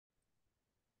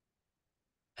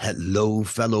Hello,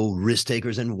 fellow risk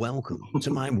takers, and welcome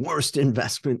to my worst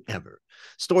investment ever.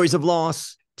 Stories of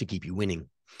loss to keep you winning.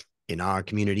 In our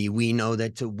community, we know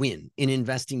that to win in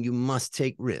investing, you must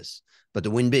take risks, but to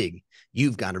win big,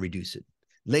 you've got to reduce it.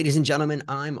 Ladies and gentlemen,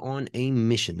 I'm on a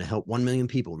mission to help 1 million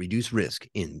people reduce risk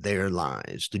in their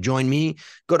lives. To join me,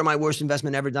 go to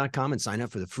myworstinvestmentever.com and sign up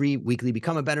for the free weekly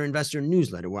Become a Better Investor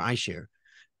newsletter where I share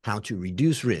how to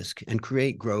reduce risk and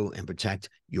create, grow, and protect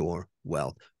your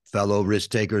wealth. Fellow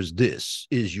risk takers, this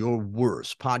is your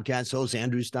worst podcast host,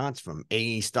 Andrew Stotts from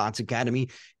A Stotts Academy,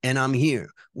 and I'm here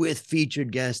with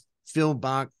featured guest Phil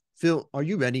Bach. Phil, are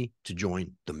you ready to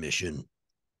join the mission?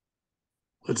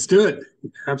 Let's do it.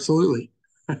 Absolutely.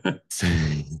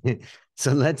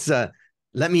 So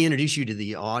let me introduce you to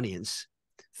the audience.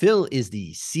 Phil is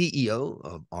the CEO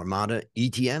of Armada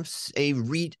ETFs, a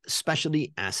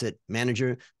REIT-specialty asset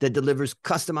manager that delivers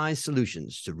customized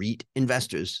solutions to REIT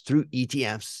investors through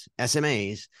ETFs,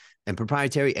 SMAs, and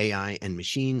proprietary AI and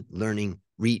machine learning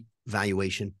REIT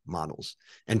valuation models.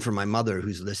 And for my mother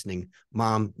who's listening,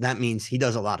 Mom, that means he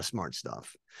does a lot of smart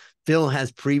stuff. Phil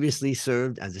has previously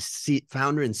served as the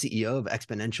founder and CEO of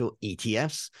Exponential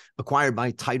ETFs, acquired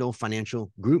by Tidal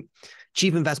Financial Group,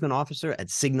 Chief Investment Officer at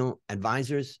Signal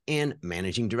Advisors, and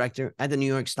Managing Director at the New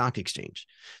York Stock Exchange.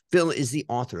 Phil is the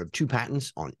author of 2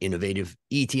 patents on innovative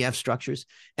ETF structures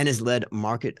and has led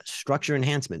market structure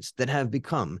enhancements that have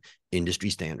become industry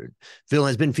standard. Phil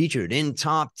has been featured in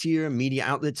top-tier media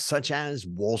outlets such as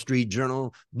Wall Street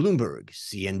Journal, Bloomberg,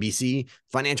 CNBC,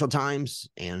 Financial Times,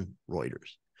 and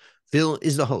Reuters. Phil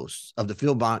is the host of the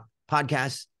Phil Bach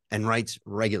podcast and writes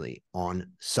regularly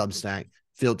on Substack.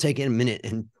 Phil, take a minute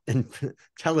and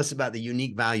tell us about the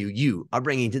unique value you are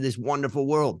bringing to this wonderful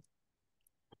world.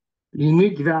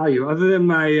 Unique value, other than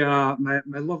my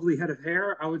my lovely head of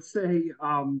hair, I would say,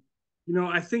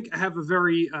 I think I have a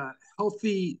very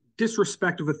healthy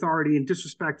disrespect of authority and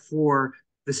disrespect for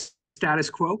the status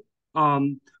quo.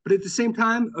 But at the same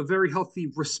time, a very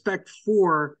healthy respect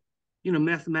for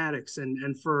mathematics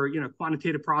and for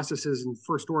quantitative processes and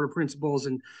first order principles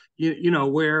and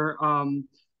where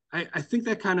I think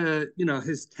that kind of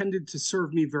has tended to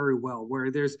serve me very well,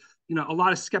 where there's a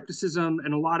lot of skepticism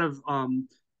and a lot of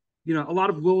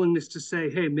willingness to say,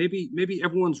 hey, maybe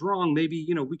everyone's wrong, maybe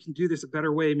we can do this a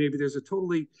better way, maybe there's a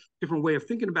totally different way of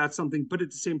thinking about something, but at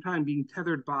the same time being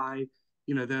tethered by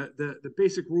the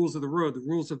basic rules of the road, the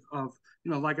rules of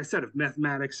like I said, of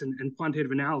mathematics and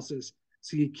quantitative analysis.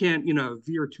 So you can't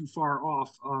veer too far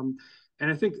off.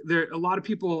 And I think there a lot of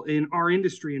people in our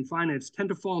industry in finance tend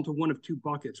to fall into one of 2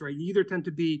 buckets, right? You either tend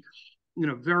to be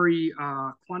very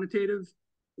quantitative,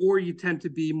 or you tend to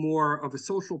be more of a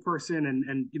social person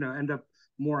and end up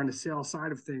more on the sales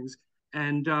side of things.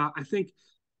 And I think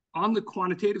on the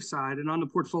quantitative side and on the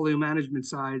portfolio management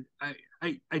side,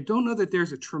 I don't know that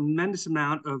there's a tremendous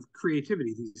amount of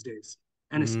creativity these days.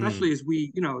 And especially as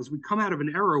we come out of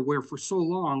an era where for so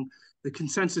long, the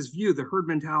consensus view, the herd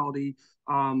mentality,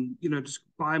 just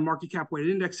buy market cap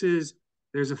weighted indexes,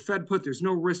 there's a Fed put, there's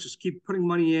no risk, just keep putting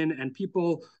money in. And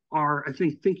people are, I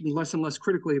think, thinking less and less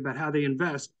critically about how they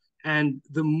invest. And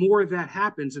the more that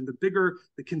happens and the bigger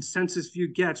the consensus view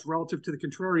gets relative to the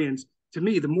contrarians, to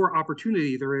me, the more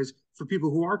opportunity there is for people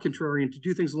who are contrarian to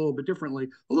do things a little bit differently.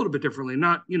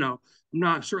 Not,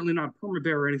 I'm certainly not a perma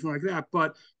bear or anything like that,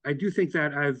 but I do think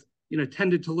that I've,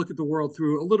 tended to look at the world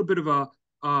through a little bit of a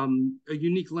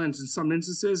unique lens in some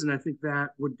instances. And I think that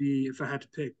would be, if I had to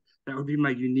pick, that would be my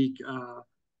unique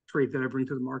trait that I bring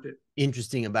to the market.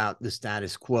 Interesting about the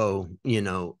status quo,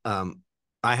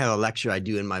 I have a lecture I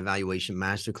do in my valuation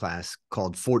masterclass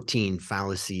called 14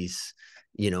 fallacies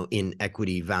in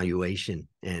equity valuation.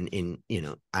 And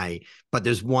but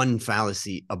there's one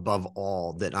fallacy above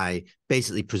all that I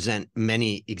basically present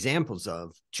many examples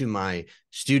of to my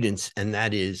students. And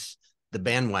that is the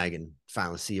bandwagon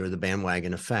fallacy, or the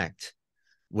bandwagon effect,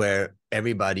 where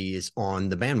everybody is on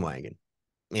the bandwagon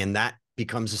and that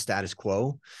becomes a status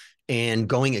quo, and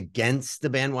going against the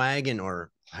bandwagon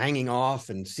or hanging off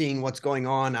and seeing what's going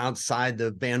on outside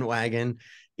the bandwagon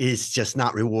is just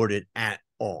not rewarded at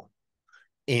all.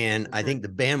 And I think the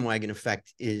bandwagon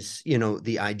effect is,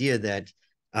 the idea that,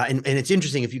 and it's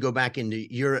interesting, if you go back into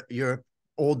your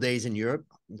old days in Europe,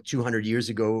 200 years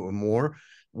ago or more,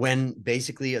 when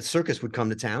basically a circus would come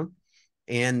to town,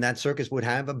 and that circus would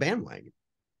have a bandwagon,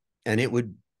 and it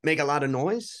would make a lot of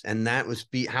noise, and that was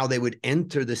how they would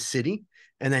enter the city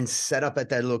and then set up at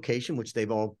that location, which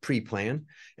they've all pre-planned,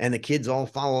 and the kids all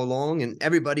follow along, and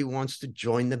everybody wants to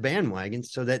join the bandwagon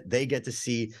so that they get to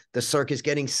see the circus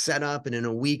getting set up, and in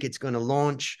a week it's going to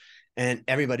launch, and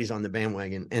everybody's on the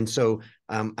bandwagon. And so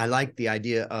I like the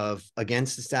idea of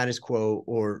against the status quo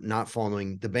or not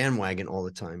following the bandwagon all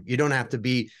the time. You don't have to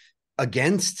be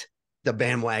against the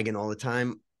bandwagon all the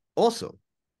time also,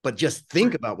 but just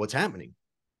think about what's happening.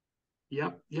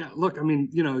 Yeah, yeah. Look, I mean,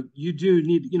 you do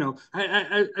need,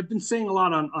 I've been saying a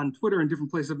lot on Twitter and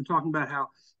different places. I've been talking about how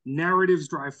narratives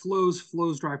drive flows,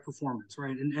 flows drive performance,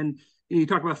 right? And you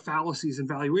talk about fallacies and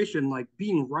valuation, like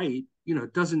being right,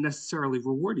 doesn't necessarily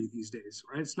reward you these days,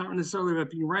 right? It's not necessarily about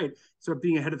being right; it's about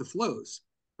being ahead of the flows,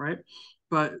 right?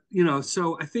 But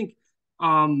so I think,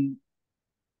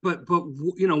 but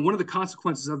one of the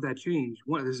consequences of that change,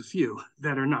 there's a few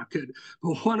that are not good,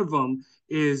 but one of them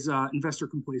is investor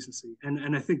complacency,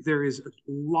 and I think there is a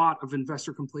lot of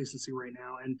investor complacency right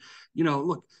now. And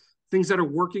look, things that are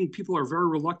working, people are very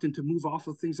reluctant to move off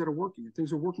of things that are working.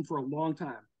 Things are working for a long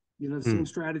time. The same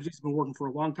strategies have been working for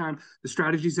a long time. The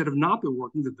strategies that have not been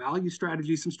working, the value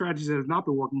strategies, some strategies that have not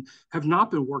been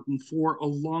working for a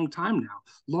long time now,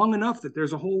 long enough that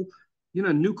there's a whole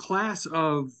new class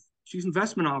of chief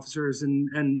investment officers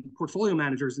and portfolio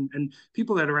managers and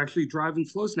people that are actually driving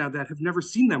flows now that have never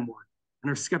seen them work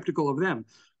and are skeptical of them.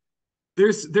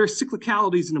 There's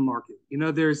cyclicalities in the market.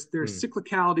 There's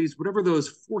cyclicalities, whatever those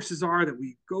forces are that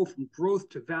we go from growth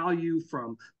to value,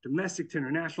 from domestic to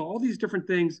international, all these different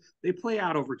things, they play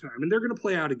out over time, and they're going to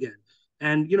play out again.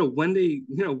 And when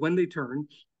they turn,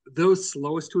 those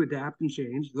slowest to adapt and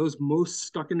change, those most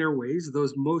stuck in their ways,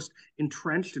 those most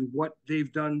entrenched in what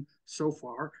they've done so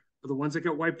far, are the ones that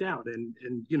get wiped out. And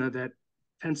that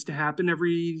tends to happen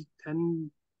every 10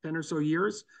 or so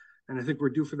years. And I think we're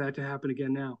due for that to happen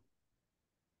again now.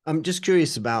 I'm just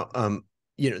curious about,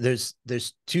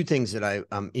 there's two things that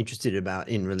I'm interested about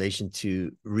in relation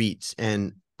to REITs.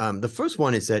 And the first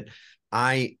one is that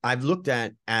I've looked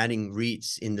at adding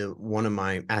REITs into one of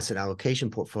my asset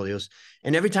allocation portfolios.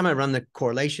 And every time I run the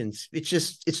correlations,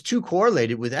 it's too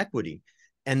correlated with equity.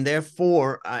 And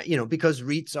therefore, because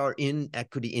REITs are in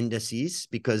equity indices,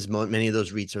 because many of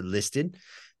those REITs are listed.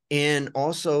 And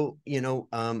also,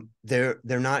 they're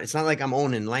not, it's not like I'm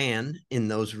owning land in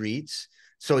those REITs.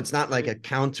 So it's not like a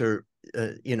counter,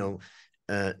 and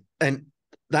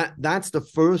that's the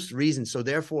first reason. So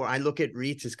therefore, I look at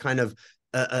REITs as kind of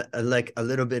like a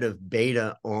little bit of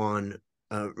beta on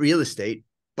real estate,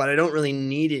 but I don't really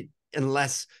need it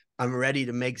unless I'm ready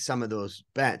to make some of those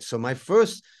bets. So my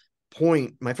first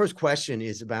question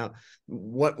is about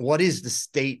what is the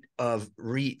state of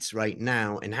REITs right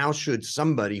now, and how should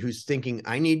somebody who's thinking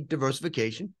I need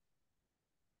diversification,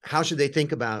 how should they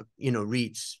think about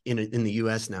REITs in the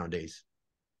US nowadays?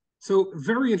 So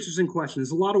very interesting question. There's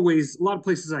a lot of ways, a lot of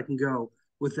places I can go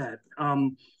with that.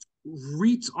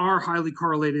 REITs are highly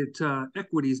correlated to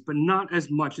equities, but not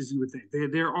as much as you would think.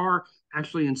 There are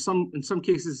actually in some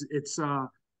cases it's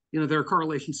there are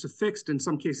correlations to fixed. In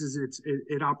some cases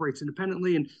it operates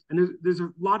independently, and there's a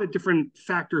lot of different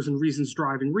factors and reasons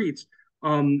driving REITs.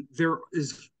 There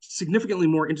is significantly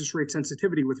more interest rate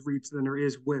sensitivity with REITs than there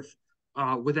is with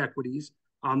equities.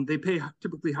 They pay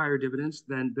typically higher dividends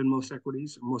than most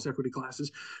equities or most equity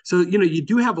classes. So, you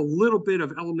do have a little bit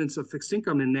of elements of fixed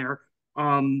income in there.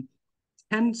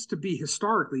 Tends to be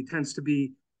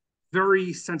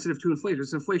very sensitive to inflation.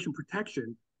 It's inflation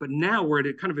protection, but now we're at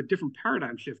a kind of a different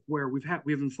paradigm shift where we have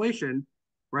inflation,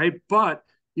 right? But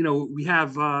we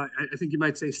have, I think you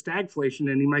might say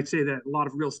stagflation, and you might say that a lot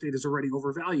of real estate is already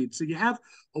overvalued. So you have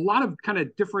a lot of kind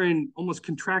of different, almost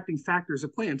contracting factors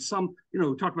at play. And some, we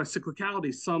talk about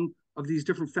cyclicality, some of these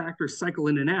different factors cycle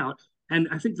in and out. And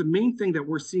I think the main thing that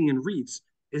we're seeing in REITs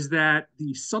is that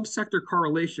the subsector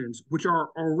correlations, which are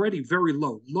already very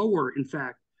low, lower, in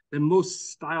fact, than most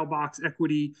style box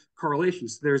equity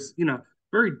correlations. There's,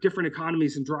 very different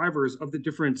economies and drivers of the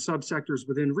different subsectors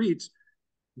within REITs.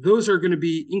 Those are going to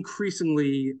be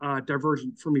increasingly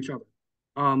divergent from each other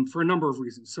for a number of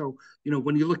reasons. So,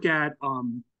 when you look at,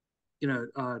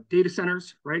 data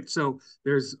centers, right? So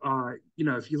there's,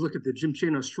 if you look at the Jim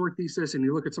Chanos short thesis and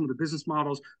you look at some of the business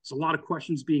models, there's a lot of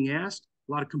questions being asked,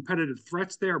 a lot of competitive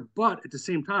threats there. But at the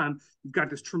same time, you've got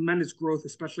this tremendous growth,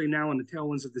 especially now in the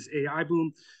tailwinds of this AI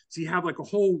boom. So you have like a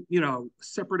whole,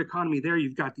 separate economy there.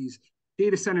 You've got these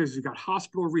data centers, you've got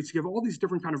hospital REITs, you have all these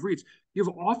different kind of REITs. You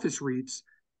have office REITs,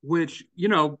 which,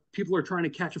 people are trying to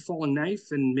catch a falling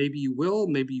knife, and maybe you will,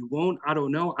 maybe you won't. I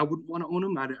don't know. I wouldn't want to own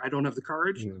them. I don't have the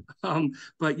courage.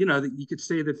 But, you could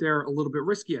say that they're a little bit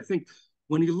risky. I think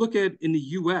when you look at in the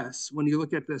US, when you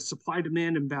look at the supply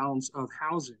demand imbalance of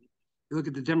housing, you look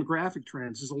at the demographic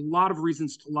trends, there's a lot of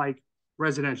reasons to like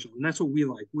residential. And that's what we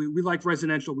like. We like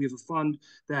residential. We have a fund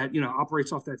that,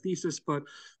 operates off that thesis. But,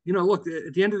 look,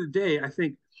 at the end of the day, I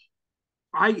think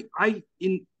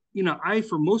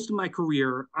for most of my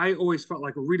career, I always felt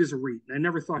like a REIT is a REIT. And I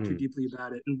never thought too deeply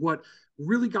about it. And what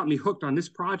really got me hooked on this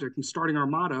project and starting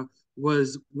Armada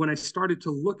was when I started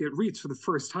to look at REITs for the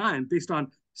first time based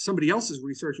on somebody else's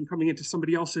research and coming into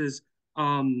somebody else's,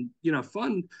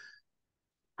 fund.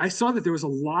 I saw that there was a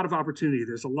lot of opportunity.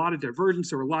 There's a lot of divergence.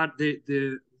 There were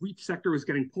the REIT sector was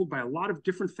getting pulled by a lot of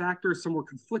different factors. Some were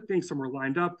conflicting, some were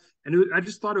lined up. And I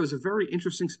just thought it was a very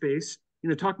interesting space.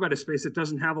 Talk about a space that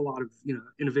doesn't have a lot of,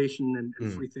 innovation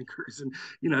and free thinkers. And,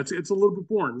 it's a little bit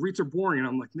boring. REITs are boring. And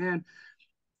I'm like, man,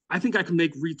 I think I can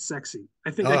make REITs sexy.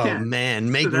 I think I can. Oh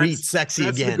man, make so REITs sexy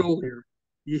that's again. the goal here.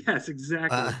 Yes,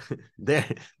 exactly.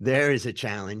 There is a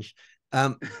challenge.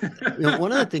 One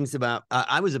of the things about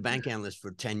I was a bank analyst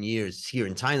for 10 years here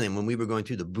in Thailand when we were going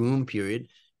through the boom period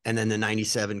and then the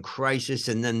 97 crisis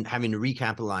and then having to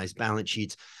recapitalize balance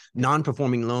sheets.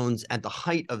 Non-performing loans at the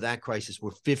height of that crisis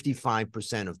were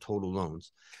 55% of total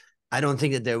loans. I don't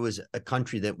think that there was a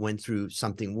country that went through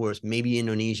something worse, maybe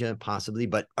Indonesia, possibly,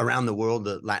 but around the world,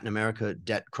 the Latin America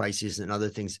debt crisis and other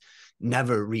things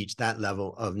never reached that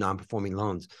level of non-performing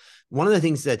loans. One of the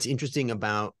things that's interesting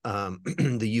about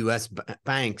the U.S.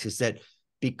 banks is that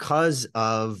because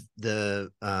of the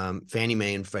Fannie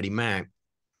Mae and Freddie Mac,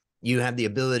 banks have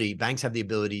the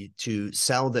ability to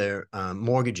sell their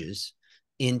mortgages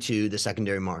into the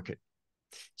secondary market.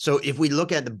 So if we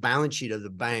look at the balance sheet of the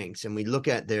banks and we look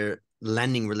at their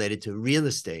lending related to real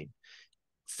estate,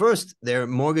 first, their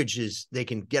mortgages, they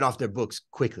can get off their books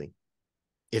quickly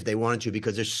if they wanted to,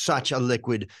 because there's such a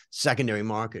liquid secondary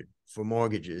market for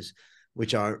mortgages,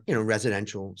 which are,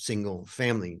 residential single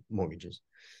family mortgages.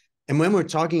 And when we're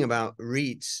talking about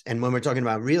REITs and when we're talking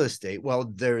about real estate,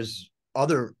 well, there's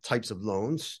other types of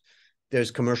loans. There's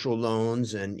commercial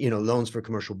loans and, loans for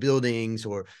commercial buildings,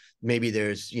 or maybe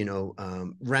there's,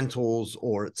 rentals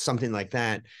or something like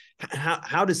that.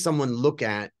 How does someone look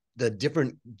at the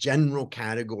different general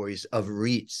categories of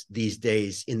REITs these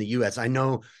days in the US? I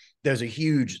know there's a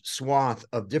huge swath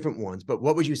of different ones, but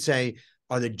what would you say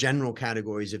are the general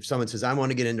categories? If someone says, I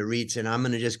want to get into REITs and I'm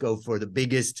going to just go for the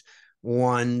biggest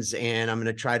ones and I'm going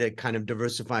to try to kind of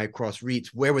diversify across REITs,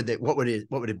 what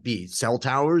would it be? Cell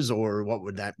towers, or what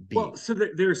would that be? Well, so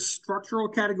there's structural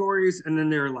categories and then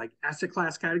there are like asset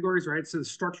class categories, right? So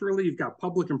structurally, you've got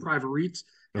public and private REITs.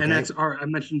 Okay. And I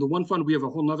mentioned the one fund. We have a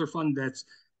whole nother fund that's,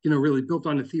 really built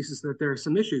on the thesis that there are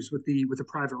some issues with the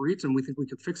private REITs, and we think we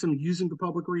could fix them using the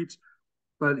public REITs.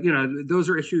 But, those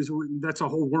are issues. That's a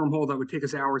whole wormhole that would take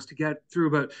us hours to get through.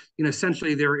 But,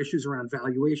 essentially there are issues around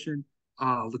valuation,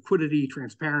 liquidity,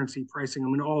 transparency, pricing. I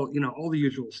mean, all the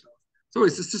usual stuff. So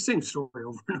it's the same story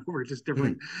over and over, just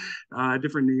different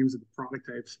names of the product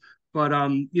types. But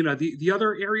the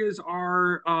other areas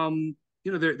are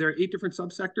there are 8 different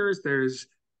subsectors. There's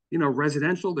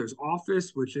residential, there's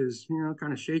office, which is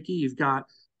kind of shaky. You've got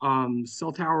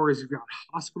cell towers, you've got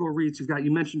hospital REITs,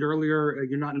 you mentioned earlier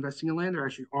you're not investing in land. There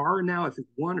actually are now, I think,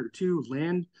 1 or 2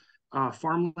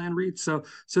 farmland REITs.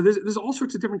 So there's all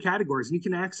sorts of different categories, and you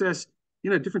can access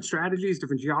different strategies,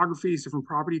 different geographies, different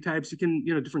property types. You can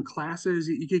different classes.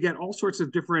 You can get all sorts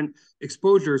of different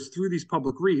exposures through these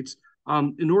public REITs.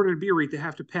 In order to be a REIT, they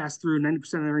have to pass through 90%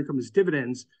 of their income as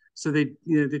dividends. So they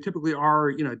typically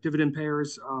are dividend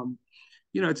payers.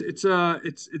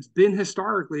 It's been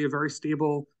historically a very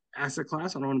stable asset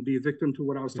class. I don't want to be a victim to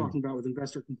what I was talking about with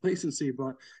investor complacency,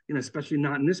 but especially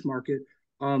not in this market.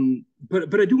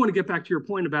 But I do want to get back to your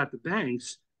point about the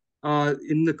banks.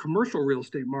 In the commercial real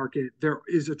estate market, there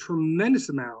is a tremendous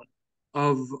amount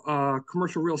of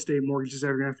commercial real estate mortgages that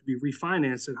are going to have to be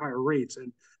refinanced at higher rates,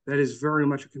 and that is very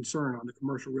much a concern on the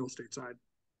commercial real estate side.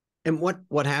 And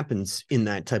what happens in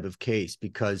that type of case?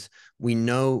 Because we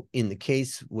know in the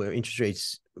case where interest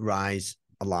rates rise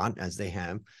a lot, as they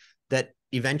have, that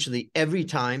eventually every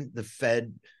time the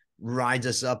Fed rides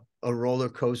us up a roller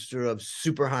coaster of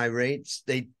super high rates,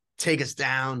 they take us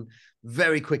down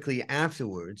very quickly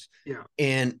afterwards. Yeah.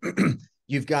 And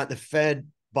you've got the Fed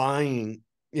buying,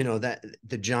 that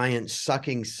the giant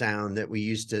sucking sound that we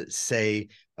used to say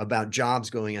about jobs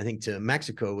going, I think, to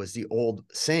Mexico was the old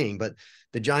saying, but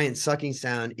the giant sucking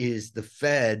sound is the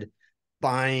Fed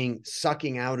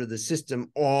sucking out of the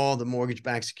system all the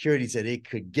mortgage-backed securities that it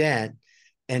could get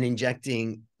and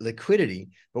injecting liquidity.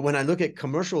 But when I look at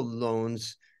commercial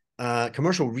loans,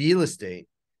 commercial real estate,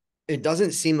 it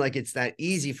doesn't seem like it's that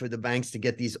easy for the banks to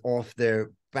get these off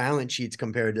their balance sheets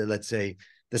compared to, let's say,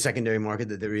 the secondary market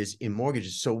that there is in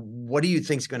mortgages. So what do you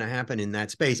think is going to happen in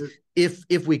that space?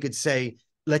 If we could say,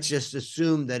 let's just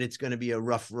assume that it's going to be a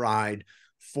rough ride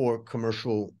for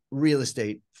commercial real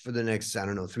estate for the next,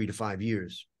 3 to 5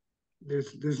 years.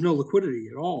 there's no liquidity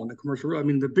at all in the commercial real. I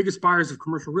mean, the biggest buyers of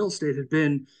commercial real estate had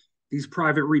been these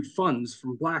private REIT funds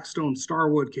from Blackstone,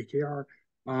 Starwood, KKR,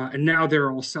 and now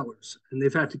they're all sellers, and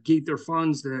they've had to gate their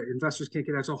funds. The investors can't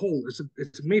get as a whole.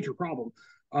 It's a major problem.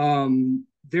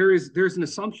 There's an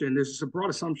assumption. There's just a broad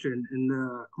assumption in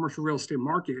the commercial real estate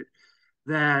market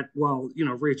that, well,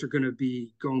 rates are going to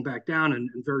be going back down, and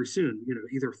very soon,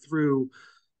 either through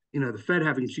the Fed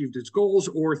having achieved its goals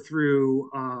or through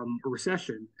a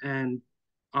recession. And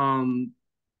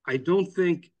I don't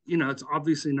think, it's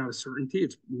obviously not a certainty.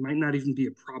 It might not even be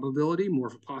a probability, more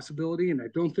of a possibility. And I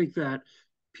don't think that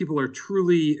people are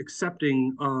truly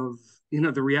accepting of,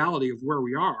 the reality of where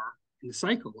we are in the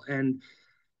cycle. And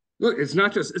look, it's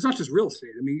not just real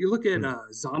estate. I mean, you look at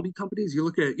zombie companies, you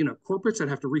look at, corporates that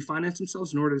have to refinance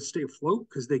themselves in order to stay afloat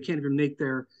because they can't even make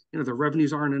their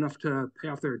revenues aren't enough to pay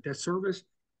off their debt service.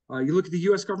 You look at the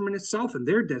U.S. government itself and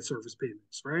their debt service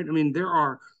payments, right? I mean, there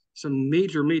are some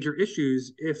major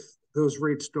issues if those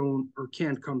rates don't or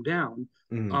can't come down.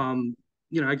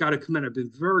 I got to commend. I've been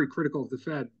very critical of the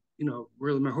Fed,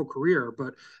 really my whole career,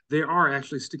 but they are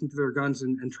actually sticking to their guns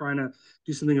and trying to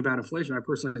do something about inflation. I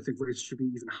personally think rates should be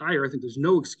even higher. I think there's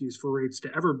no excuse for rates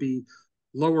to ever be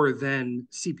lower than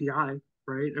CPI,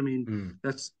 right? I mean,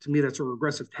 to me, that's a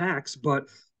regressive tax, but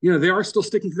they are still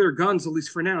sticking to their guns, at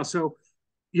least for now. So,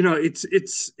 there's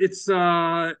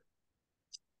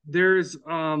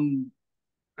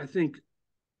I think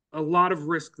a lot of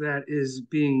risk that is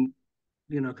being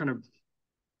kind of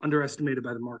underestimated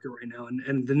by the market right now,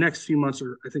 and the next few months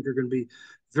I think are going to be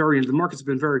the market's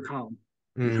been very calm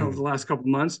over the last couple of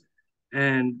months,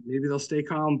 and maybe they'll stay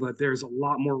calm, but there's a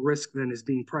lot more risk than is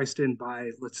being priced in by,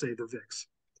 let's say, the VIX.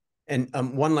 And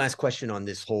one last question on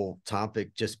this whole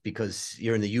topic, just because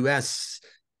you're in the US,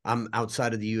 I'm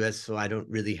outside of the US, so I don't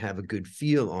really have a good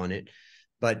feel on it.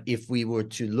 But if we were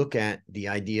to look at the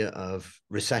idea of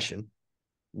recession,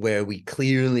 where we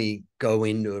clearly go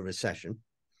into a recession,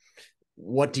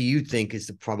 what do you think is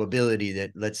the probability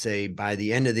that, let's say, by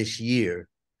the end of this year,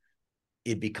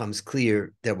 it becomes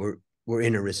clear that we're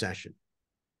in a recession?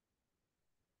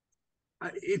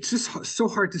 It's just so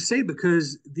hard to say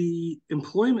because the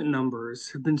employment numbers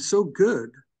have been so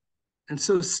good and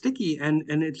so sticky, and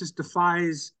it just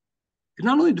defies. It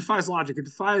not only defies logic, it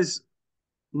defies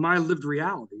my lived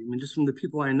reality. I mean, just from the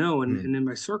people I know and in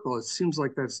my circle, it seems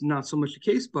like that's not so much the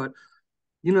case. But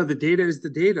the data is the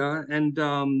data, and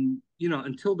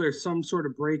until there's some sort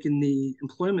of break in the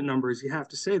employment numbers, you have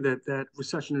to say that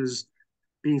recession is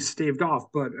being staved off.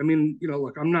 But I mean,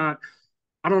 look, I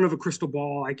don't have a crystal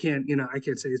ball. I can't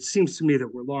say. It seems to me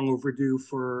that we're long overdue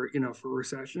for a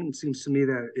recession. It seems to me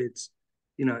that it's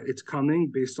coming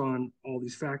based on all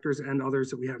these factors and others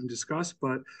that we haven't discussed.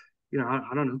 But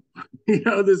I don't know.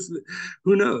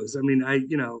 Who knows? I mean,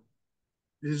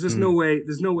 there's just no way.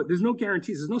 There's no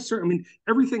guarantees. There's no certain. I mean,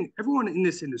 everyone in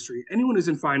this industry, anyone who's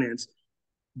in finance,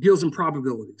 deals in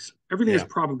probabilities. Everything is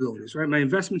probabilities, right? My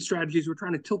investment strategies, we're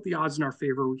trying to tilt the odds in our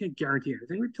favor. We can't guarantee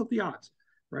anything. We tilt the odds,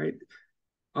 right?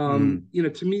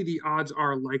 To me, the odds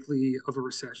are likely of a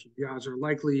recession. The odds are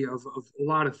likely of a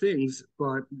lot of things,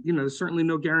 but there's certainly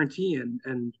no guarantee.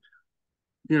 And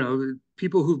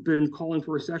people who've been calling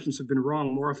for recessions have been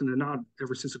wrong more often than not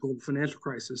ever since the global financial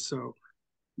crisis. So,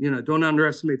 don't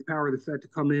underestimate the power of the Fed to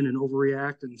come in and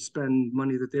overreact and spend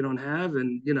money that they don't have,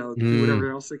 and do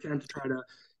whatever else they can to try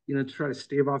to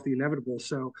stave off the inevitable.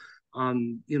 So,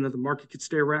 the market could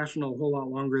stay rational a whole lot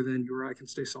longer than you or I can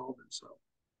stay solvent. So.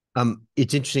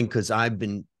 It's interesting because I've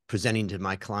been presenting to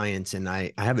my clients and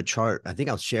I have a chart. I think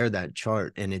I'll share that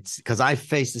chart. And it's because I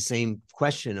face the same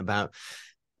question about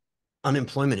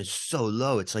unemployment is so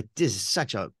low. It's like, this is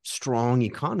such a strong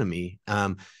economy.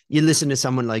 You listen to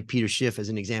someone like Peter Schiff as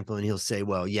an example, and he'll say,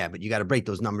 well, yeah, but you got to break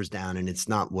those numbers down and it's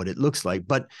not what it looks like.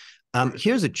 But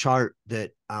here's a chart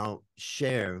that I'll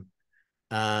share,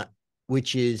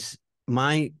 which is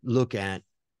my look at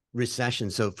recession.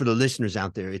 So for the listeners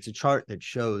out there, it's a chart that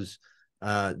shows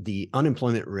the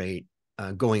unemployment rate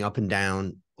going up and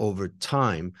down over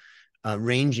time,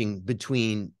 ranging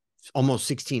between almost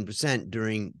 16%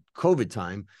 during COVID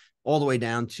time, all the way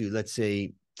down to, let's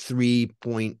say,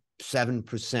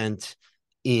 3.7%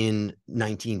 in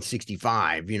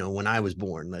 1965, when I was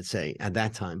born, let's say, at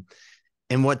that time.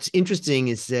 And what's interesting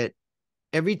is that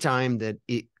every time that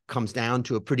it comes down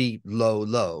to a pretty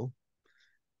low,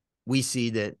 we see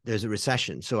that there's a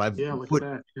recession. So I've put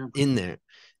in there.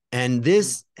 And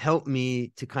this helped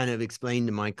me to kind of explain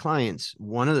to my clients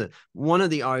one of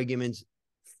the arguments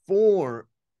for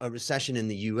a recession in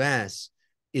the US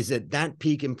is that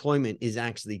peak employment is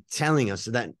actually telling us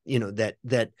that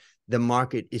that the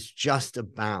market is just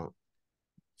about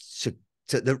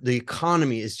So the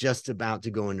economy is just about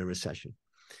to go into recession.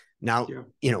 Now,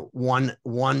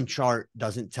 one chart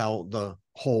doesn't tell the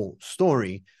whole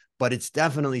story, but it's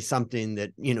definitely something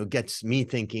that, gets me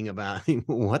thinking about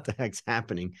what the heck's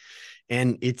happening.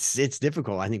 And it's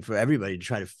difficult, I think, for everybody to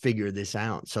try to figure this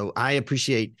out. So I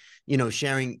appreciate,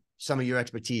 sharing some of your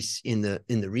expertise in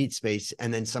the REIT space,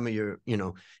 and then some of your,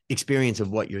 experience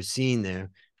of what you're seeing there.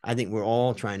 I think we're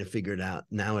all trying to figure it out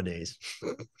nowadays.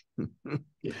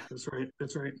 Yeah, that's right.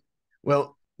 That's right.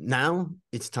 Well, now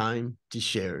it's time to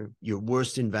share your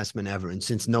worst investment ever. And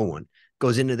since no one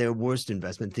goes into their worst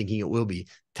investment thinking it will be,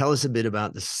 tell us a bit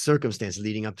about the circumstances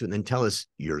leading up to it, and then tell us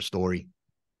your story.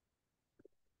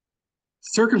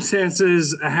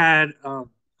 Circumstances I had,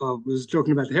 was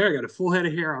joking about the hair. I got a full head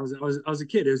of hair. I was a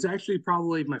kid. It was actually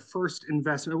probably my first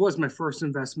investment. It was my first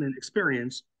investment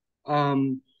experience,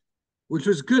 which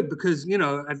was good because,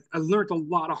 I learned a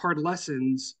lot of hard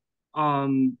lessons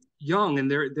young, and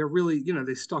they're really,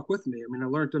 they stuck with me. I mean, I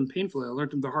learned them painfully. I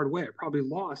learned them the hard way. I probably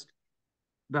lost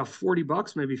about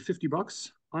 $40, maybe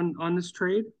 $50 on this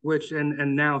trade, which,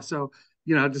 and now, so,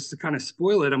 just to kind of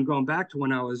spoil it, I'm going back to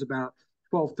when I was about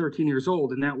 12, 13 years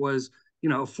old. And that was,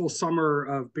 a full summer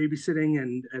of babysitting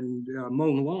and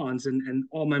mowing lawns, and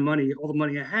all the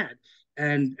money I had.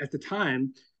 And at the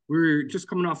time, we were just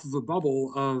coming off of a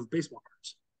bubble of baseball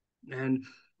cards. And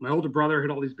my older brother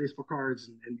had all these baseball cards,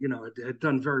 and it had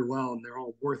done very well, and they're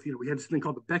all worth, we had this thing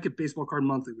called the Beckett Baseball Card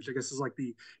Monthly, which I guess is like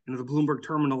the, the Bloomberg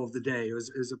terminal of the day. It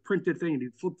was a printed thing, and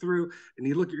you'd flip through and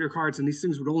you look at your cards, and these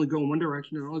things would only go in one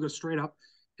direction, and only go straight up.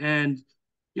 And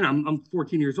I'm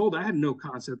 14 years old. I had no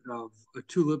concept of a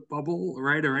tulip bubble,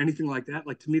 right, or anything like that.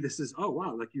 Like, to me, this is, oh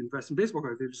wow, like you invest in baseball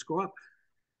cards, they just go up.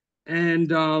 And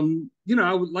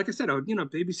like I said, I would,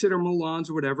 babysit or mow lawns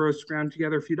or whatever, scrounge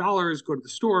together a few dollars, go to the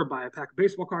store, buy a pack of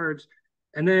baseball cards.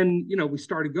 And then, we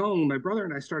started going, my brother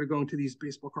and I started going to these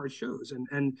baseball card shows,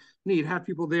 and you'd have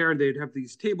people there, and they'd have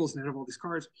these tables, and they'd have all these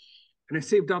cards. And I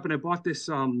saved up, and I bought this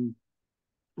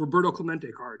Roberto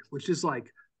Clemente card, which is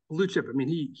like blue chip. I mean,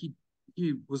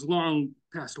 he was long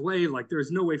passed away. Like,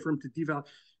 there's no way for him to devalue.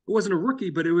 It wasn't a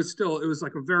rookie, but it was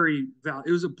like a very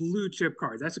it was a blue chip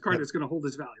card. That's a card that's going to hold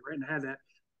its value, right? And I had that.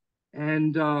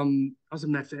 And I was a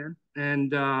Met fan.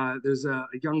 And there's a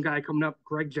young guy coming up,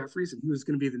 Greg Jeffries, and he was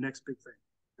going to be the next big thing,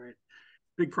 right?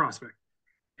 Big prospect.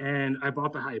 And I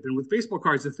bought the hype. And with baseball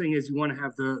cards, the thing is, you want to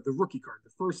have the rookie card.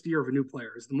 The first year of a new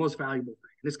player is the most valuable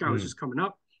thing. And this guy was just coming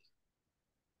up.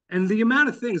 And the amount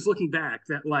of things, looking back,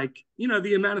 that, like,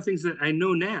 the amount of things that I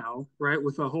know now, right,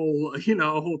 with a whole, a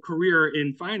whole career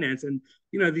in finance, and,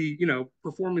 the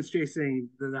performance chasing,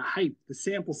 the hype, the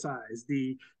sample size,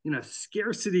 the,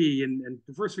 scarcity and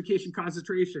diversification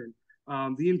concentration,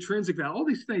 the intrinsic value, all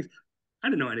these things. I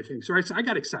didn't know anything. So I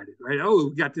got excited, right? Oh,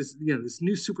 we got this, this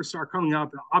new superstar coming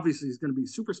up. Obviously, he's going to be a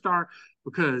superstar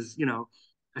because,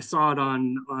 I saw it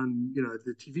on,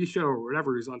 the TV show or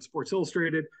whatever. He was on Sports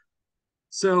Illustrated.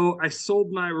 So I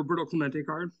sold my Roberto Clemente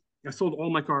card. I sold all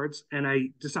my cards, and I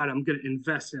decided I'm going to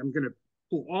invest. I'm going to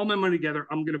pull all my money together.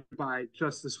 I'm going to buy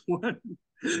just this one,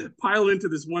 pile into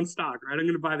this one stock, right? I'm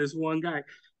going to buy this one guy.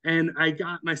 And I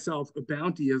got myself a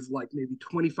bounty of like maybe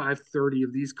 25, 30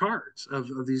 of these cards, of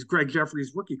these Greg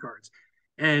Jeffries rookie cards.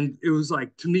 And it was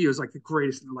like, to me, it was like the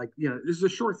greatest, like, this is a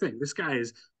short thing. This guy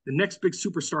is the next big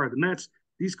superstar of the Mets.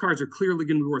 These cards are clearly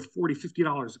going to be worth $40,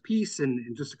 $50 a piece in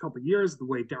just a couple of years, the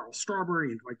way Darryl Strawberry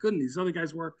and Dwight Gooden, these other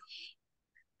guys were.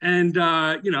 And,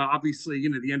 obviously,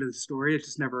 the end of the story, it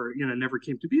just never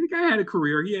came to be. The guy had a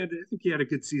career. I think he had a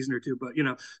good season or two, but,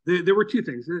 there were two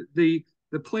things.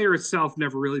 The player itself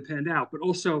never really panned out, but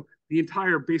also the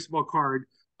entire baseball card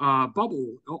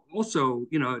bubble also,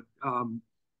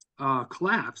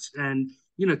 collapsed. And,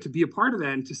 to be a part of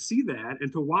that and to see that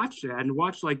and to watch that and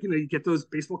watch, like, you get those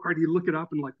baseball cards, you look it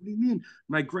up and like, what do you mean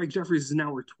my Greg Jeffries is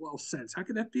now worth 12 cents? How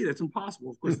could that be? That's impossible.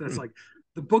 Of course, that's like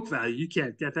the book value. You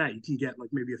can't get that. You can get like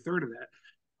maybe a third of that.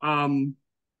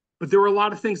 But there were a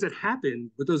lot of things that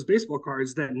happened with those baseball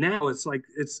cards that now it's like,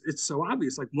 it's so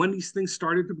obvious. Like, when these things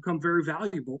started to become very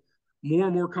valuable, more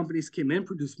and more companies came in,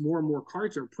 produced more and more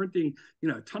cards, are printing,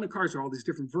 a ton of cards, or all these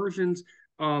different versions.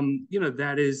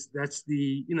 That's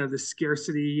the, the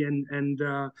scarcity, and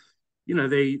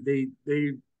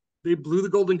they blew the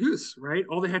golden goose, right?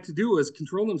 All they had to do was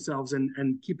control themselves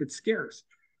and keep it scarce.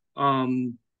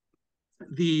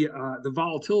 The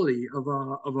volatility of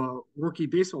a rookie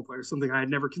baseball player is something I had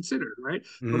never considered, right?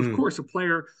 But of course, a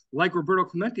player like Roberto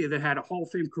Clemente that had a Hall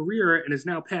of Fame career and has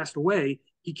now passed away,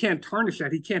 he can't tarnish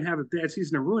that. He can't have a bad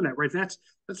season and ruin that, right? That's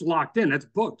locked in. That's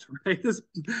booked, right?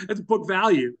 That's book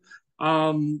value.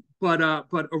 but a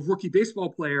rookie baseball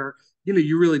player,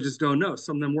 you really just don't know.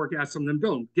 Some of them work out, some of them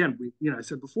don't. Again, I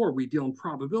said before, we deal in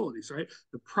probabilities, right?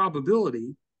 The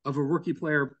probability of a rookie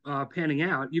player panning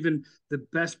out, even the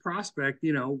best prospect,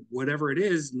 whatever it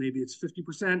is, maybe it's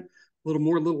 50%, a little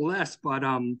more, a little less, but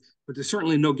there's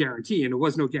certainly no guarantee, and there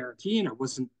was no guarantee, and I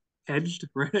wasn't hedged,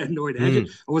 right? I had no way to hedge it.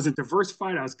 I wasn't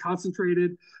diversified. I was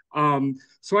concentrated.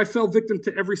 So I fell victim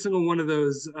to every single one of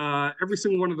those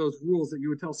rules that you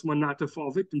would tell someone not to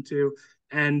fall victim to.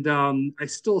 And I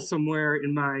still somewhere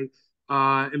in my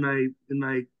closet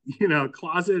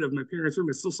of my parents' room,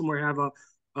 I still somewhere have a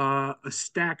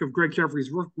stack of Greg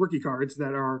Jeffries rookie cards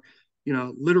that are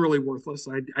literally worthless.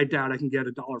 I doubt I can get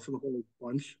 $1 for the whole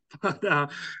bunch, but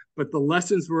the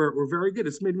lessons were very good.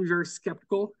 It's made me very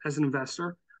skeptical as an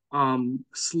investor.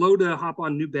 Slow to hop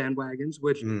on new bandwagons,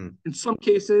 which in some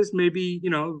cases maybe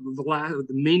the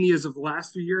manias of the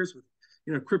last few years with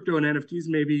crypto and NFTs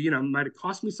maybe might have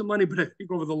cost me some money, but I think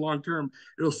over the long term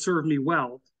it'll serve me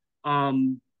well.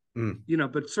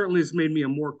 But certainly it's made me a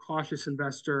more cautious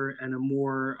investor and a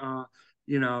more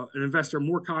an investor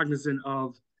more cognizant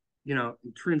of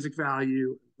intrinsic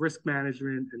value, risk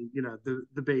management, and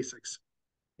the basics.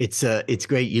 It's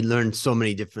great. You learned so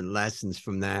many different lessons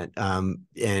from that.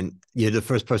 And you're the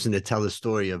first person to tell the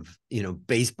story of,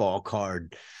 baseball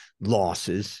card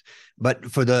losses.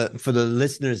 But for the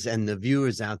listeners and the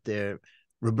viewers out there,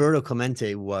 Roberto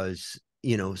Clemente was,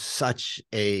 such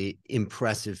a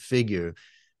impressive figure.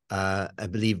 I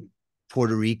believe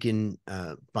Puerto Rican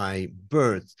by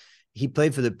birth. He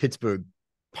played for the Pittsburgh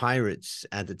Pirates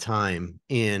at the time.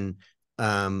 And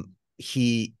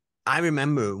I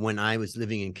remember when I was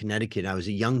living in Connecticut, I was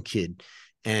a young kid.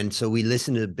 And so we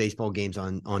listened to baseball games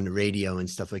on the radio and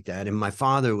stuff like that. And my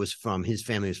father his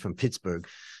family was from Pittsburgh.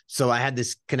 So I had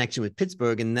this connection with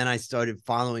Pittsburgh. And then I started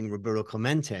following Roberto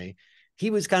Clemente. He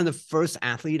was kind of the first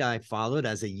athlete I followed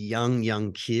as a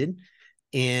young kid.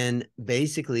 And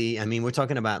basically, I mean, we're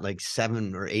talking about like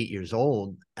 7 or 8 years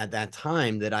old at that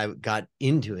time that I got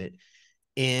into it.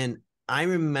 And I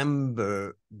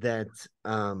remember that,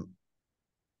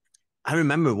 I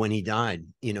remember when he died.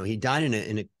 He died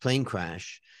in a plane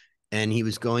crash, and he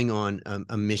was going on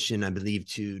a mission, I believe,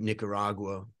 to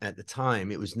Nicaragua at the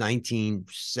time. It was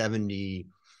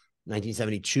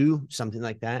 1972, something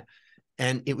like that.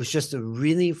 And it was just a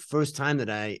really first time that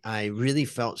I really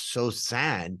felt so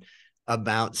sad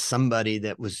about somebody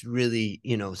that was really,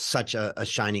 such a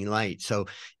shining light. So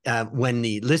when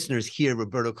the listeners hear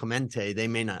Roberto Clemente, they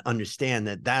may not understand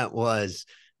that was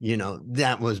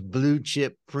blue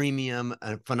chip premium,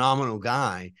 a phenomenal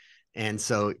guy. And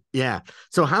so, yeah.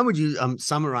 So how would you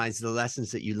summarize the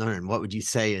lessons that you learned? What would you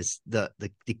say is the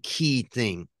key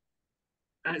thing?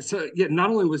 So yeah, not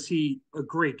only was he a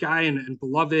great guy and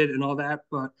beloved and all that,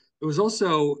 but it was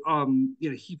also,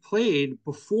 he played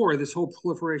before this whole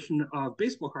proliferation of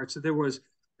baseball cards. So there was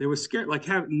scared, like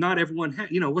not everyone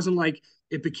had, it wasn't like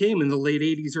it became in the late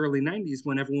 80s, early 90s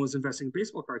when everyone was investing in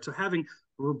baseball cards. So having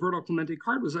a Roberto Clemente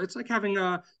card it's like having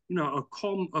a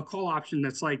call option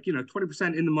that's like,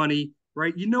 20% in the money,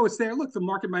 right? It's there. Look, the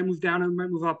market might move down and it might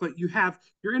move up, but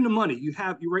you're in the money.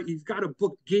 You've got a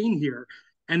book gain here.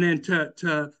 And then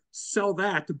to sell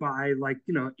that to buy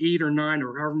 8 or 9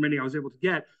 or however many I was able to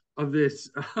get of this,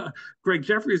 Greg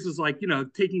Jeffries is like,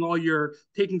 taking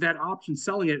that option,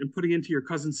 selling it and putting it into your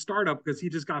cousin's startup because he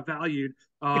just got valued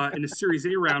in a Series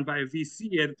A round by a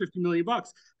VC at $50 million.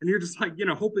 And you're just like,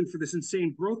 hoping for this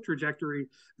insane growth trajectory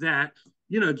that,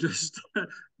 just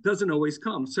doesn't always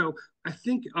come. So I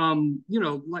think,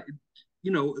 the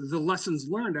lessons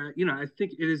learned, I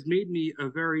think it has made me a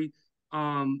very,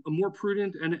 a more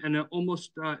prudent and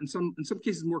almost in some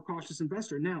cases more cautious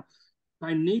investor. Now,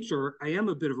 by nature, I am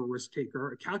a bit of a risk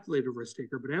taker, a calculated risk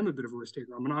taker, but I am a bit of a risk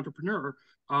taker. I'm an entrepreneur,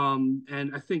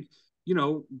 and I think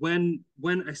when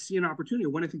I see an opportunity,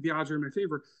 when I think the odds are in my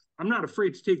favor, I'm not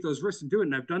afraid to take those risks and do it.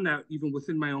 And I've done that even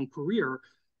within my own career.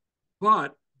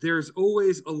 But there's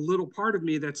always a little part of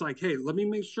me that's like, hey, let me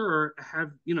make sure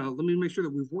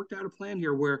that we've worked out a plan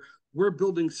here where we're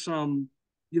building some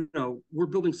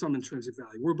intrinsic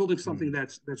value. We're building something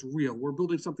that's real. We're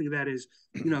building something that is,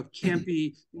 can't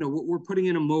be, we're putting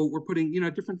in a moat. We're putting,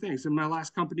 different things. In my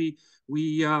last company,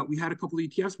 we had a couple of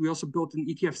ETFs. We also built an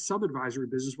ETF sub-advisory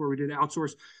business where we did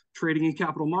outsource trading in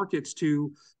capital markets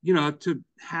to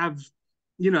have,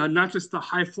 not just the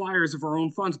high flyers of our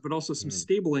own funds, but also some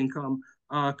stable income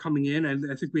coming in.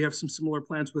 And I think we have some similar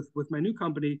plans with my new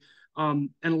company. And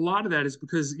a lot of that is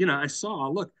because, I saw,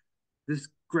 look, this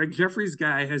Greg Jeffries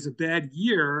guy has a bad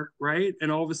year, right?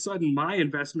 And all of a sudden my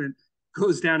investment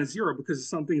goes down to zero because of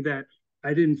something that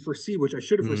I didn't foresee, which I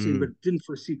should have foreseen, but didn't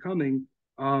foresee coming.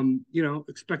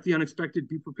 Expect the unexpected,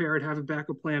 be prepared, have a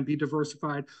backup plan, be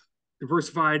diversified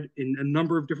in a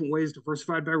number of different ways,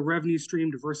 diversified by revenue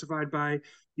stream, diversified by,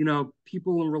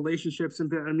 people and relationships.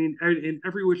 And I mean, in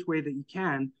every which way that you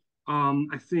can.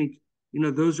 I think,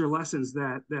 those are lessons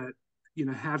that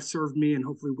have served me and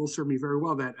hopefully will serve me very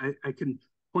well, that I can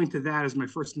point to that as my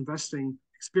first investing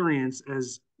experience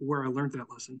as where I learned that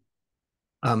lesson.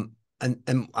 And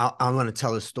I want to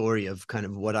tell a story of kind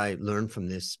of what I learned from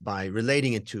this by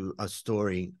relating it to a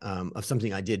story of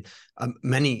something I did.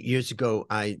 Many years ago,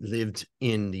 I lived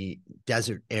in the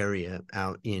desert area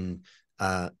out in,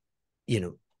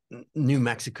 New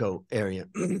Mexico area.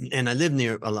 And I lived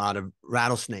near a lot of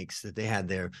rattlesnakes that they had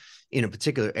there in a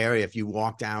particular area. If you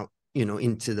walked out,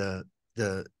 into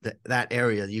that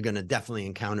area, you're going to definitely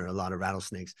encounter a lot of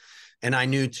rattlesnakes. And I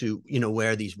knew to,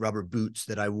 wear these rubber boots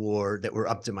that I wore that were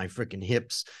up to my freaking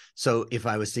hips. So if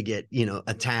I was to get,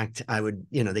 attacked, I would,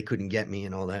 they couldn't get me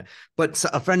and all that. But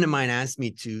a friend of mine asked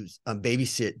me to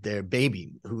babysit their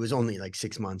baby, who was only like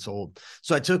 6 months old.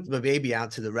 So I took the baby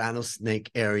out to the rattlesnake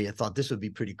area, thought this would be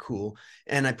pretty cool.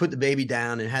 And I put the baby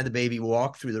down and had the baby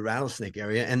walk through the rattlesnake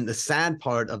area. And the sad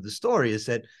part of the story is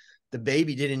that the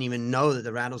baby didn't even know that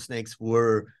the rattlesnakes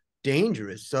were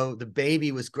dangerous. So the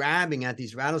baby was grabbing at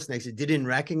these rattlesnakes. It didn't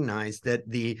recognize that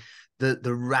the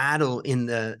rattle in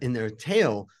their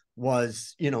tail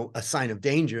was, a sign of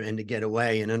danger and to get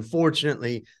away. And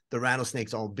unfortunately, the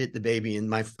rattlesnakes all bit the baby.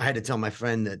 And I had to tell my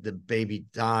friend that the baby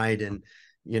died, and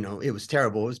it was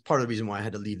terrible. It was part of the reason why I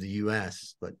had to leave the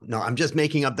US. But no, I'm just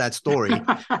making up that story.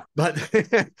 but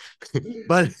the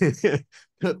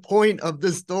point of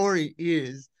the story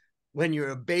is, when you're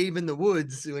a babe in the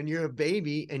woods, when you're a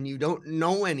baby and you don't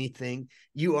know anything,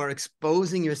 you are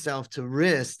exposing yourself to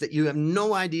risks that you have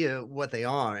no idea what they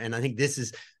are. And I think this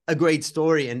is a great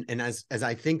story. And as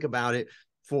I think about it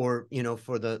for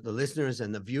the listeners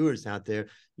and the viewers out there,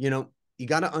 you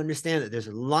got to understand that there's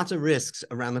lots of risks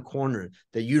around the corner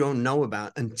that you don't know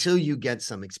about until you get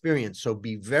some experience. So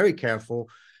be very careful.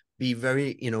 Be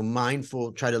very,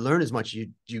 mindful, try to learn as much as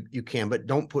you can, but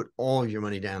don't put all of your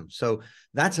money down. So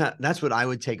that's what I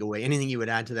would take away. Anything you would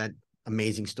add to that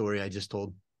amazing story I just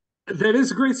told? That is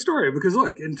a great story, because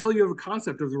look, until you have a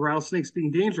concept of the rattlesnakes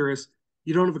being dangerous,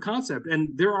 you don't have a concept. And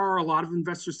there are a lot of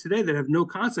investors today that have no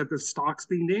concept of stocks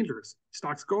being dangerous.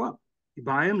 Stocks go up. You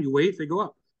buy them, you wait, they go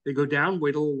up. They go down,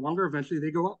 wait a little longer, eventually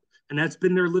they go up. And that's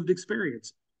been their lived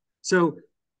experience. So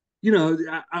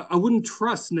I wouldn't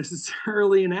trust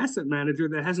necessarily an asset manager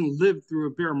that hasn't lived through a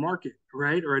bear market,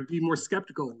 right? Or I'd be more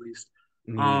skeptical, at least.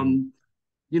 And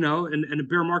a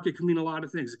bear market can mean a lot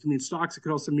of things. It can mean stocks. It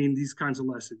could also mean these kinds of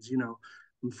lessons. And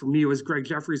for me, it was Greg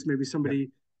Jeffries. Maybe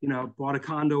somebody, bought a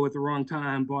condo at the wrong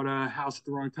time, bought a house at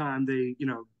the wrong time. They,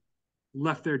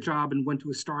 left their job and went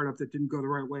to a startup that didn't go the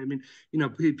right way. I mean,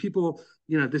 people,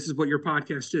 this is what your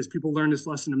podcast is. People learn this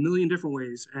lesson a million different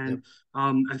ways. And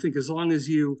I think as long as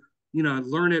you,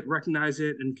 learn it, recognize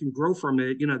it, and can grow from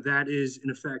it, that is in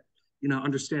effect,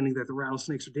 understanding that the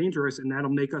rattlesnakes are dangerous, and that'll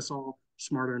make us all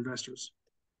smarter investors.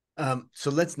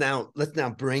 So let's now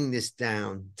bring this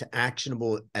down to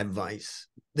actionable advice.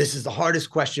 This is the hardest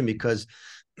question because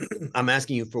I'm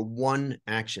asking you for one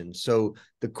action. So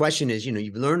the question is,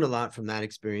 you've learned a lot from that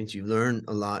experience. You've learned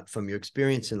a lot from your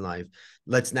experience in life.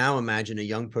 Let's now imagine a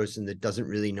young person that doesn't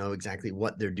really know exactly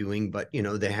what they're doing, but,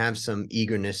 they have some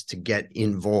eagerness to get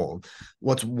involved.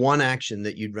 What's one action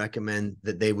that you'd recommend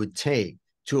that they would take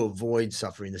to avoid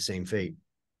suffering the same fate?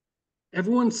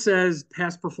 Everyone says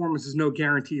past performance is no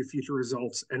guarantee of future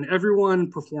results, and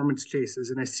everyone performance chases.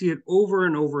 And I see it over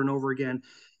and over and over again.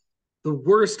 The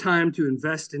worst time to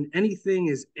invest in anything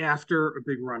is after a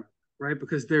big run, right?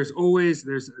 Because there's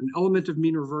an element of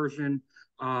mean reversion.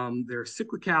 There are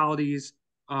cyclicalities.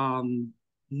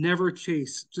 Never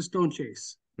chase. Just don't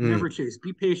chase. Never chase.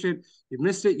 Be patient. You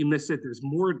missed it. You missed it. There's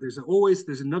more. There's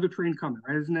another train coming,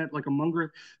 right? Isn't that like a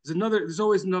Munger? There's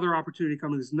always another opportunity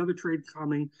coming. There's another trade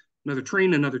coming. Another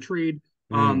train. Another trade.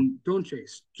 Don't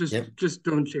chase. Just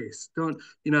don't chase. Don't,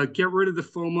 get rid of the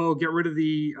FOMO, get rid of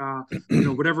the,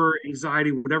 whatever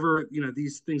anxiety, whatever,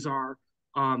 these things are,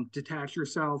 detach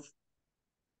yourself.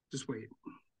 Just wait.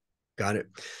 Got it.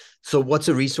 So what's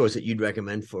a resource that you'd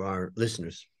recommend for our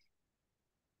listeners?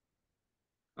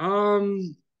 A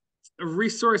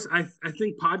resource, I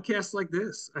think podcasts like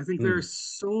this. I think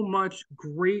there's so much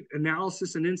great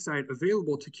analysis and insight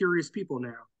available to curious people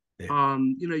now. Yeah.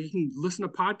 You can listen to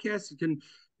podcasts, you can,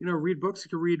 read books, you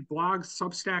can read blogs,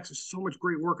 Substacks. There's so much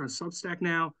great work on Substack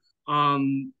now.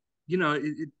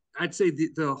 I'd say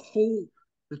the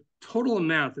total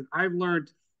amount that I've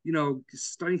learned,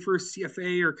 studying for a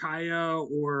CFA or Kaya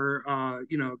or,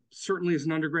 certainly as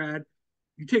an undergrad,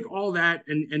 you take all that,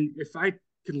 and if I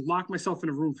can lock myself in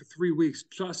a room for 3 weeks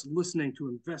just listening to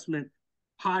investment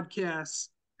podcasts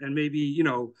and maybe,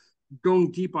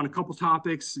 going deep on a couple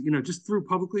topics, just through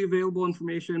publicly available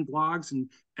information, blogs and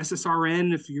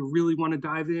SSRN, if you really want to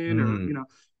dive in, or,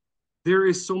 there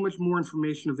is so much more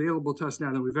information available to us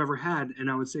now than we've ever had. And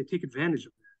I would say take advantage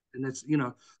of that. And that's,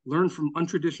 learn from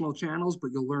untraditional channels,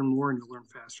 but you'll learn more and you'll learn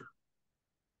faster.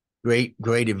 Great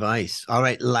advice. All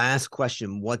right, last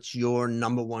question. What's your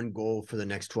number one goal for the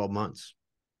next 12 months?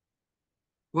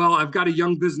 Well, I've got a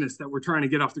young business that we're trying to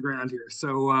get off the ground here.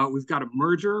 So we've got a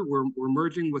merger. We're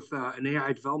merging with an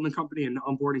AI development company and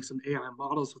onboarding some AI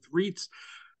models with REITs.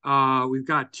 We've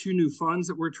got 2 new funds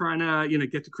that we're trying to,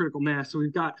 get to critical mass. So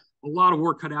we've got a lot of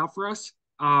work cut out for us.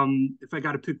 If I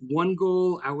got to pick one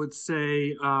goal, I would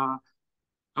say to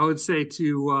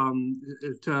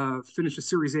finish a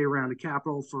Series A round of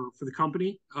capital for the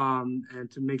company,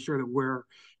 and to make sure that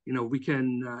we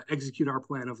can execute our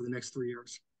plan over the next 3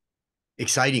 years.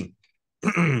 Exciting.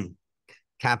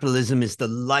 Capitalism is the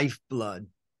lifeblood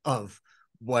of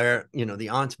where, the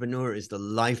entrepreneur is the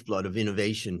lifeblood of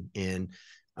innovation. And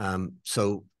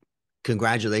so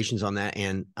congratulations on that.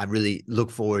 And I really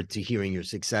look forward to hearing your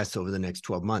success over the next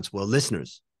 12 months. Well,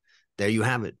 listeners, there you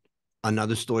have it.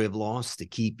 Another story of loss to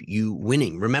keep you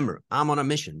winning. Remember, I'm on a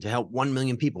mission to help 1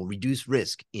 million people reduce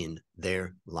risk in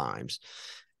their lives.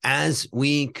 As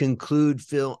we conclude,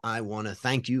 Phil, I want to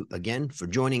thank you again for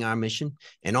joining our mission.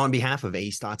 And on behalf of A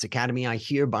Stotz Academy, I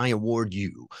hereby award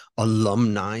you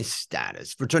alumni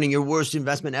status for turning your worst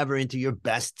investment ever into your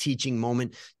best teaching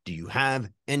moment. Do you have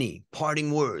any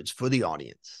parting words for the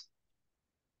audience?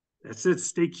 That's it.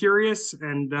 Stay curious.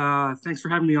 And thanks for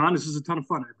having me on. This is a ton of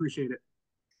fun. I appreciate it.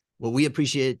 Well, we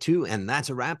appreciate it too. And that's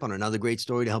a wrap on another great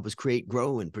story to help us create,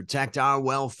 grow, and protect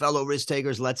our fellow risk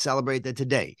takers. Let's celebrate that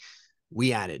today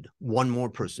we added one more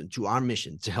person to our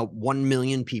mission to help 1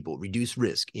 million people reduce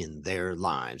risk in their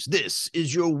lives. This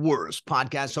is your worst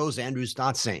podcast host, Andrew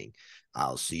Stotz, saying,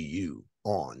 I'll see you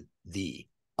on the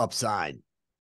upside.